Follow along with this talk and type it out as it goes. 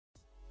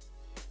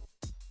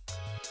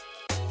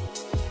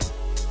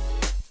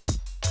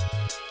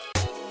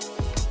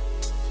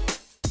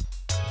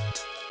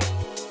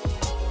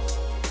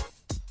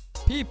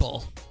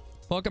People,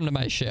 welcome to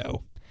my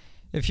show.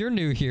 If you're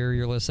new here,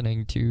 you're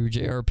listening to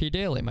JRP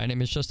Daily. My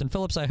name is Justin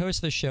Phillips. I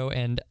host this show,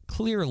 and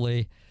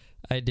clearly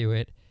I do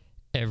it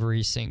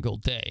every single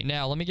day.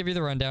 Now, let me give you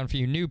the rundown for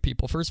you new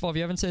people. First of all, if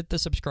you haven't hit the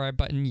subscribe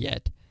button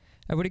yet,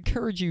 I would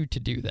encourage you to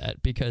do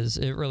that because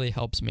it really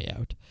helps me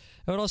out.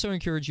 I would also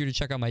encourage you to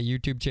check out my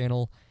YouTube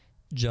channel,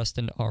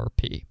 Justin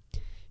RP.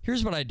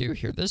 Here's what I do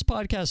here. This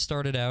podcast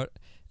started out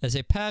as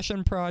a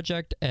passion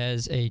project,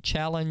 as a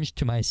challenge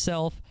to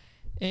myself,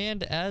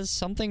 and as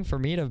something for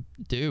me to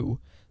do,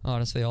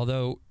 honestly.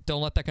 Although,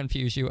 don't let that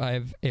confuse you. I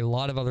have a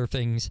lot of other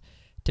things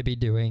to be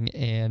doing,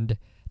 and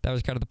that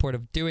was kind of the point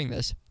of doing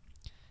this.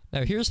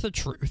 Now, here's the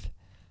truth.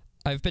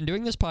 I've been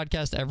doing this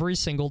podcast every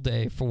single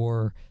day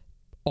for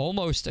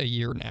almost a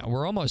year now.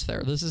 We're almost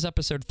there. This is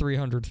episode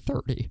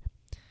 330.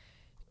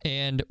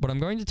 And what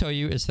I'm going to tell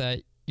you is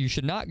that you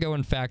should not go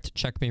and fact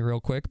check me real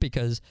quick,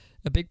 because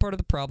a big part of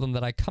the problem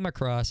that I come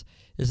across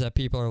is that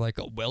people are like,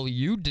 oh, well,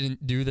 you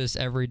didn't do this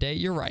every day.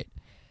 You're right.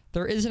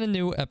 There isn't a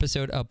new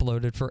episode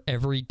uploaded for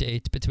every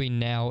date between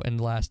now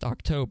and last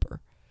October.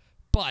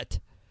 But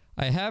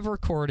I have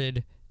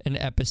recorded an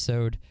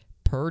episode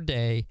per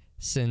day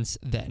since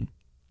then.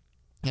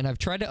 And I've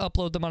tried to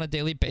upload them on a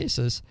daily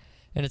basis,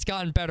 and it's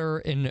gotten better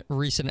in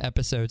recent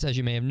episodes, as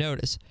you may have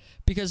noticed,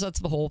 because that's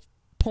the whole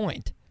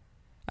point.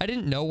 I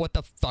didn't know what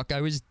the fuck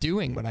I was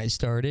doing when I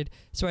started,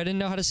 so I didn't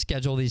know how to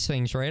schedule these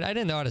things right. I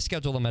didn't know how to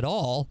schedule them at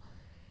all,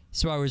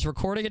 so I was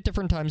recording at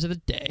different times of the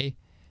day,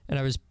 and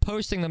I was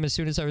posting them as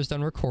soon as I was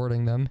done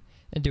recording them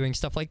and doing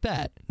stuff like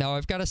that. Now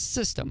I've got a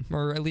system,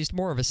 or at least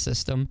more of a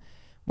system,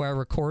 where I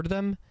record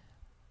them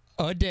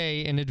a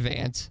day in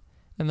advance,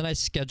 and then I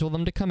schedule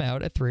them to come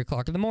out at 3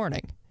 o'clock in the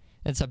morning.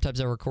 And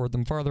sometimes I record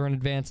them farther in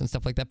advance and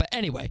stuff like that. But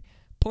anyway,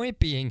 point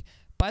being,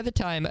 by the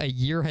time a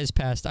year has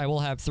passed, I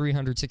will have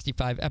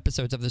 365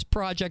 episodes of this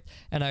project,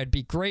 and I'd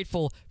be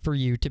grateful for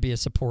you to be a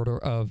supporter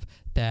of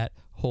that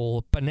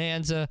whole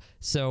bonanza.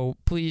 So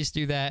please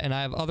do that. And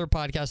I have other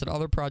podcasts and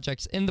other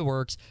projects in the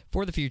works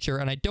for the future,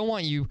 and I don't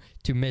want you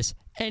to miss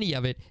any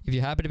of it if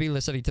you happen to be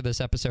listening to this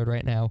episode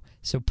right now.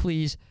 So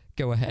please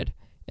go ahead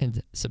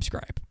and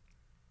subscribe.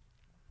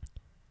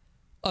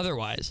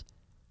 Otherwise,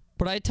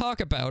 what I talk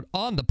about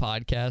on the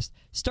podcast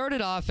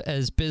started off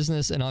as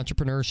business and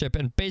entrepreneurship,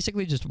 and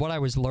basically just what I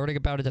was learning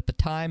about it at the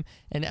time.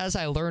 And as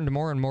I learned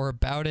more and more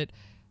about it,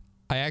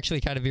 I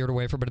actually kind of veered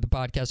away from it in the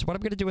podcast. So what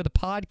I'm going to do with the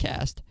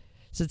podcast,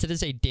 since it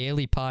is a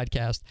daily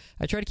podcast,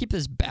 I try to keep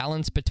this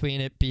balance between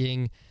it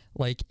being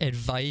like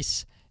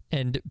advice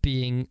and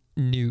being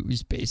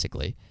news,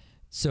 basically.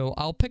 So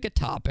I'll pick a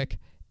topic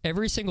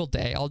every single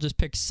day. I'll just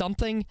pick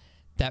something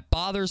that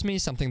bothers me,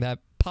 something that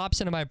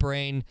pops into my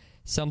brain,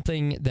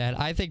 something that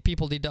I think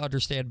people need to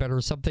understand better,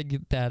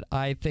 something that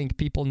I think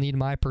people need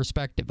my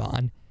perspective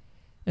on,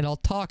 and I'll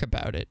talk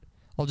about it.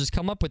 I'll just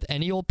come up with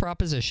any old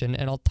proposition,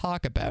 and I'll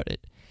talk about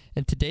it.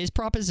 And today's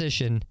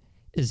proposition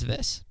is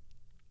this.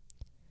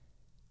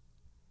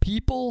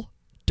 People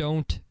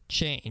don't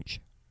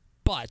change,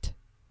 but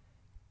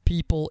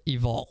people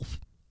evolve.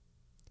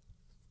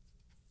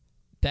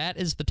 That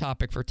is the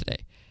topic for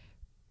today.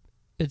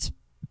 It's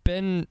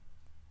been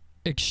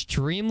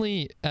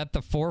extremely at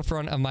the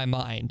forefront of my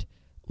mind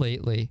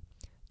lately,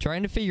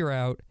 trying to figure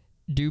out,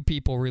 do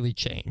people really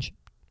change?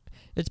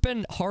 It's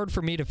been hard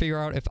for me to figure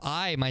out if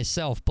I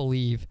myself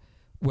believe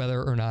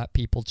whether or not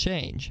people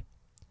change.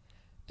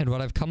 And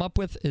what I've come up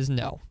with is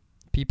no,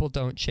 people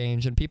don't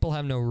change, and people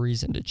have no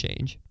reason to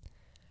change.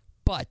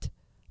 But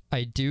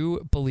I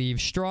do believe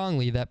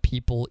strongly that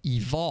people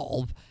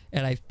evolve,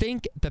 and I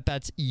think that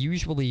that's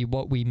usually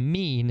what we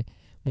mean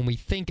when we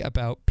think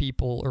about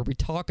people, or we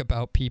talk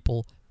about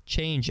people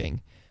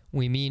changing.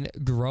 We mean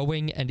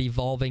growing and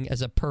evolving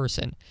as a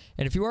person.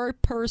 And if you are a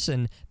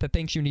person that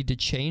thinks you need to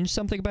change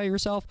something about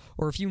yourself,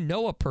 or if you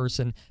know a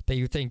person that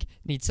you think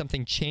needs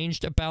something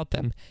changed about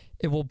them,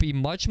 it will be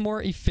much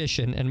more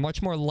efficient and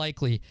much more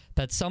likely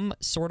that some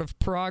sort of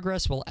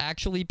progress will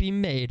actually be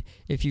made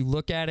if you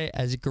look at it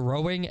as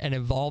growing and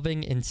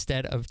evolving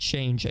instead of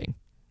changing.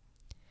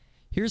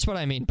 Here's what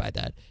I mean by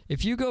that.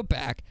 If you go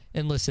back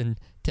and listen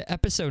to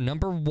episode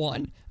number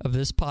 1 of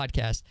this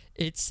podcast,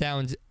 it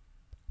sounds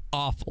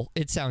awful.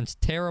 It sounds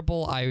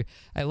terrible. I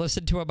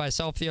listened to it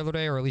myself the other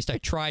day, or at least I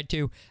tried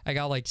to. I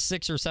got like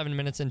 6 or 7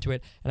 minutes into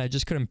it, and I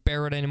just couldn't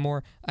bear it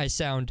anymore. I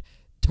sound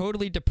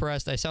totally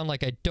depressed. I sound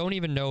like I don't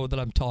even know that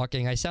I'm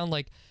talking. I sound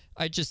like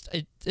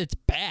it's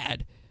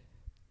bad.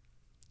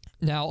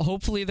 Now,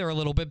 hopefully they're a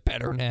little bit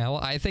better now.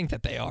 I think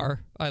that they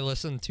are. I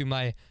listen to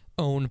my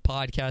own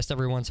podcast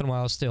every once in a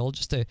while still,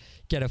 just to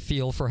get a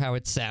feel for how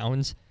it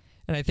sounds,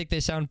 and I think they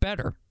sound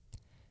better.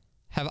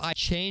 Have I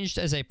changed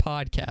as a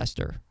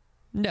podcaster?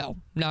 No,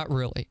 not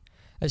really.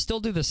 I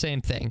still do the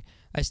same thing.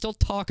 I still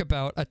talk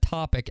about a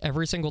topic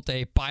every single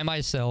day by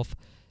myself,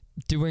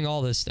 doing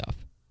all this stuff.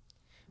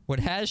 What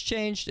has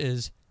changed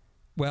is,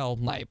 well,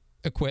 my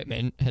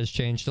equipment has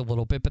changed a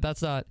little bit, but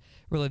that's not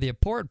really the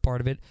important part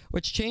of it.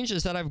 What's changed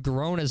is that I've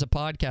grown as a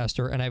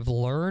podcaster, and I've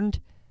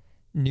learned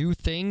new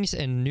things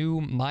and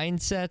new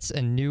mindsets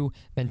and new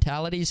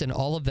mentalities and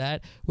all of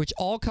that, which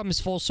all comes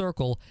full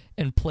circle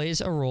and plays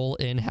a role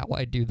in how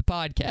I do the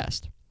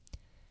podcast.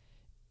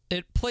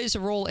 It plays a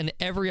role in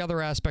every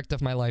other aspect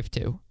of my life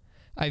too.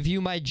 I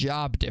view my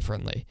job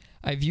differently.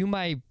 I view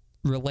my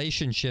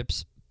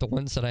relationships, the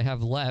ones that I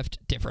have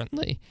left,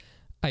 differently.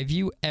 I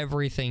view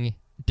everything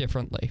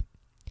differently.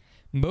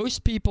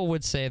 Most people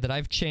would say that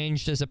I've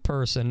changed as a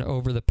person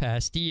over the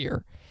past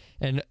year.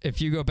 And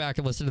if you go back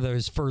and listen to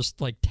those first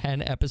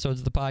 10 episodes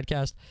of the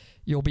podcast,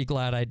 you'll be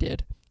glad I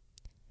did.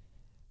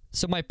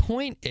 So my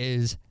point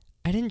is,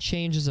 I didn't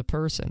change as a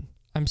person.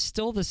 I'm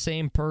still the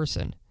same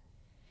person.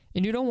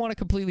 And you don't want to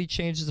completely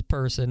change as a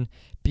person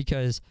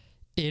because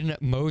in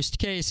most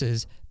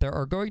cases, there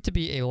are going to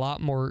be a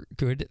lot more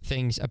good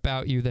things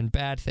about you than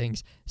bad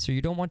things. So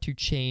you don't want to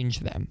change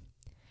them.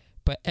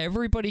 But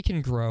everybody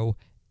can grow.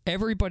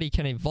 Everybody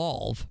can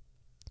evolve.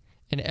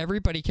 And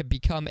everybody can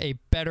become a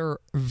better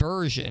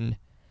version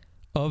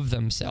of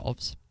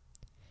themselves.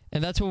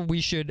 And that's what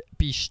we should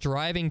be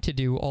striving to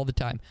do all the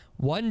time.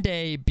 One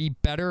day, be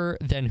better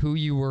than who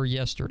you were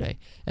yesterday.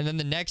 And then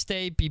the next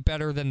day, be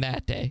better than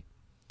that day.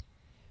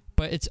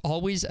 But it's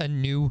always a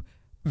new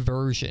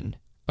version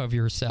of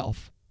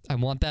yourself. I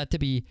want that to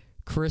be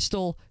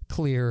crystal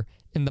clear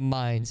in the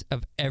minds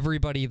of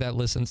everybody that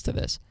listens to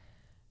this.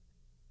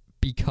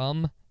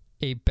 Become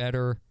a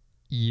better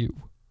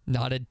you,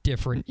 not a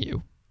different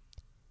you.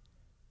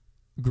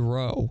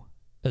 Grow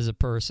as a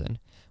person,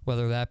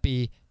 whether that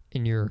be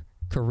in your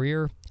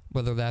career,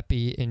 whether that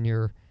be in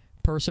your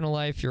personal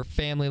life, your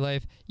family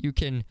life. You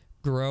can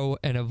grow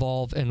and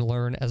evolve and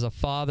learn as a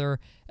father,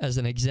 as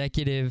an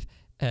executive,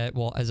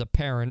 as a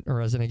parent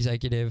or as an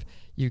executive.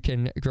 You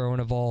can grow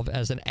and evolve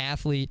as an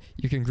athlete.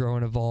 You can grow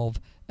and evolve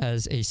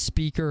as a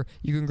speaker.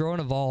 You can grow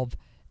and evolve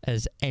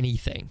as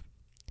anything.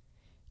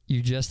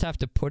 You just have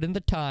to put in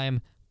the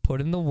time,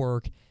 put in the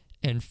work,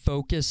 and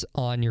focus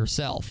on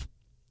yourself.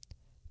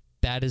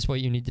 That is what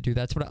you need to do.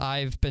 That's what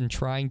I've been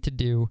trying to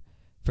do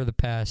for the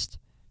past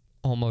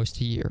almost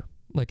a year.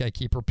 Like I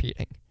keep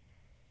repeating.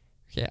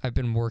 Okay, I've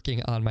been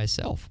working on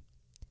myself.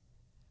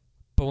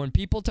 But when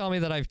people tell me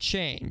that I've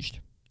changed,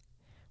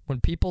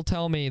 when people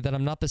tell me that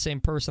I'm not the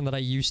same person that I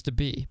used to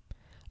be,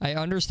 I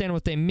understand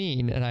what they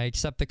mean and I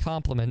accept the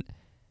compliment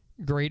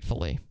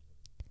gratefully.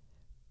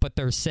 But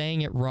they're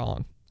saying it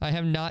wrong. I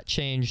have not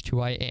changed who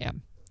I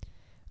am.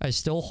 I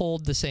still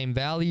hold the same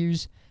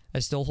values. I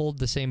still hold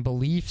the same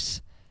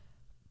beliefs.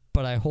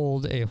 But I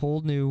hold a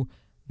whole new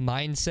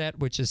mindset,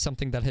 which is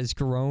something that has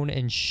grown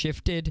and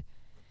shifted,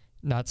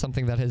 not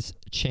something that has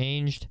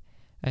changed.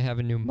 I have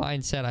a new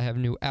mindset. I have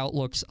new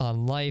outlooks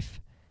on life.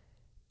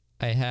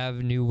 I have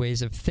new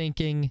ways of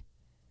thinking.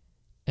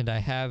 And I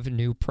have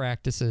new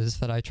practices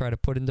that I try to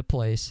put into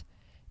place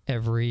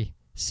every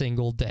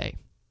single day.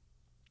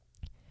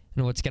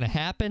 And what's going to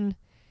happen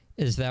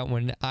is that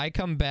when I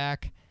come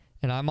back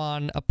and I'm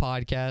on a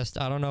podcast,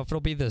 I don't know if it'll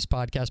be this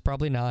podcast,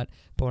 probably not,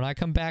 but when I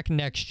come back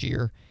next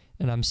year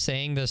and I'm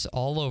saying this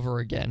all over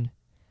again,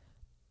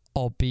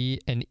 I'll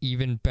be an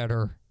even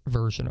better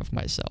version of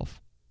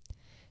myself.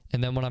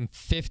 And then when I'm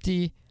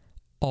 50,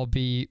 I'll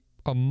be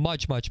a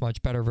much, much,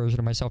 much better version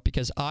of myself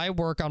because I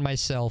work on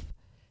myself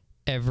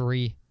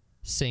every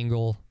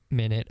single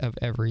minute of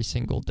every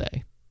single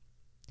day.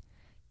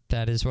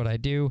 That is what I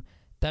do.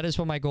 That is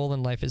what my goal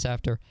in life is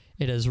after.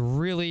 It has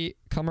really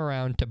come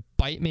around to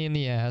bite me in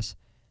the ass,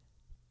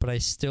 but I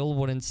still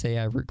wouldn't say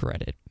I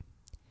regret it.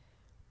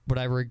 What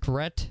I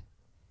regret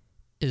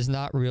is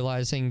not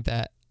realizing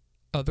that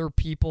other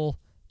people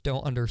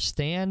don't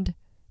understand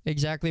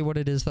exactly what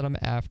it is that I'm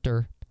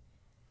after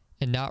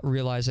and not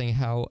realizing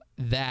how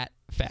that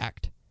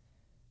fact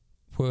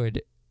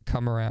would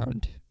come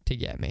around to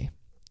get me.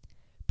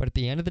 But at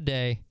the end of the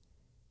day,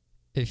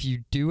 if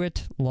you do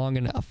it long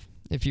enough,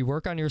 if you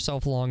work on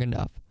yourself long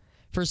enough,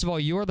 first of all,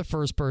 you are the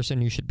first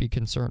person you should be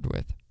concerned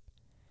with.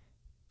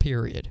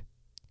 Period.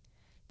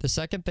 The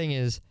second thing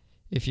is,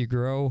 if you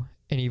grow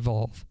and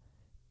evolve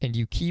and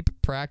you keep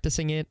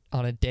practicing it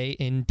on a day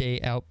in, day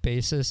out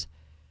basis,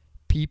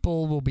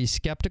 people will be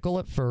skeptical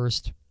at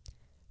first,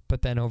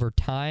 but then over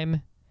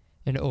time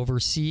and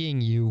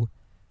overseeing you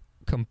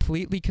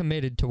completely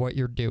committed to what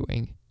you're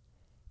doing,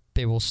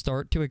 they will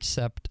start to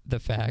accept the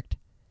fact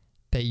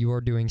that you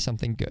are doing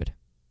something good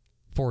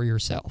for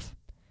yourself.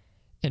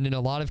 And in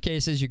a lot of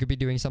cases, you could be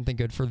doing something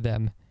good for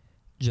them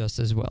just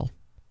as well.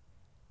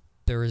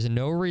 There is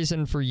no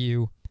reason for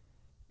you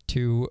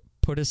to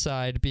put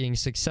aside being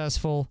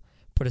successful,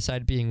 put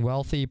aside being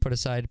wealthy, put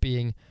aside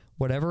being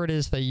whatever it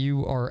is that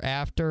you are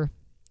after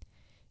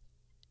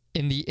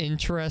in the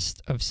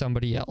interest of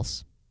somebody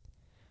else.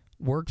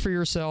 Work for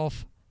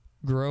yourself,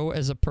 grow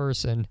as a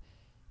person,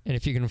 and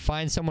if you can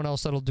find someone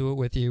else that'll do it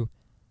with you,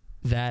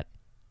 that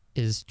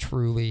is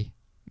truly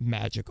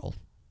magical.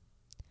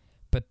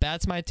 But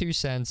that's my 2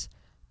 cents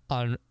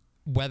on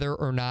whether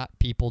or not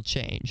people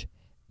change.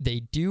 They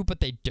do,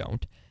 but they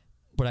don't.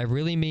 What I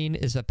really mean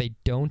is that they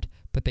don't,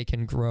 but they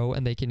can grow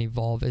and they can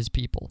evolve as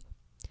people.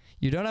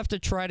 You don't have to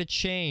try to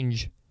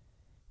change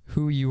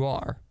who you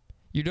are.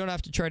 You don't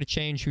have to try to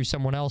change who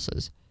someone else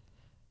is.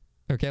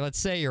 Okay, let's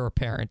say you're a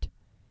parent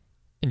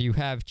and you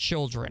have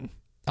children,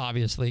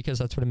 obviously, because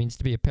that's what it means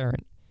to be a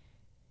parent.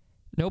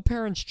 No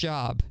parent's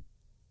job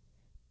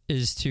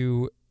is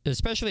to,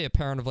 especially a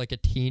parent of like a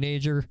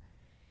teenager,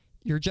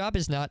 your job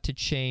is not to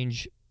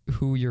change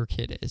who your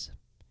kid is.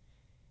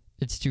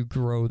 It's to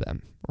grow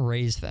them,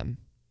 raise them,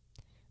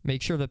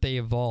 make sure that they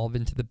evolve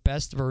into the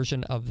best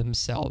version of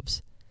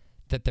themselves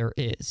that there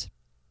is.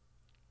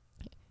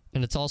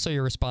 And it's also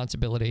your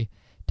responsibility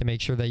to make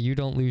sure that you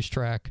don't lose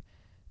track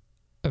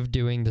of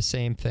doing the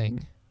same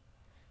thing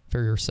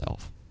for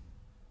yourself.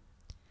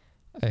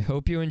 I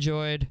hope you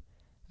enjoyed.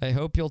 I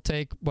hope you'll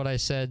take what I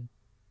said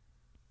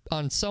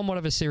on somewhat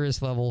of a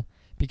serious level,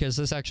 because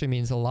this actually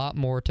means a lot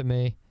more to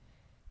me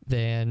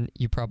than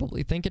you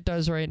probably think it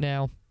does right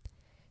now.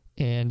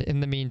 And in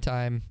the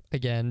meantime,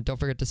 again, don't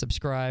forget to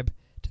subscribe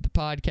to the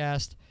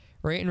podcast.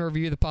 Rate and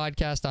review the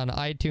podcast on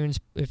iTunes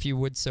if you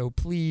would so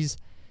please,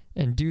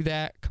 and do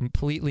that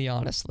completely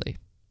honestly.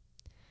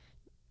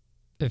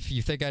 If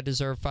you think I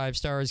deserve 5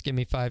 stars, give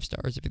me 5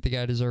 stars. If you think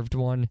I deserved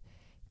 1,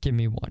 give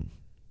me 1.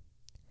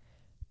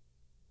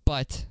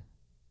 But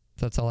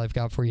that's all I've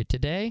got for you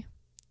today,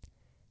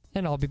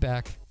 and I'll be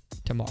back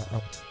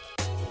tomorrow.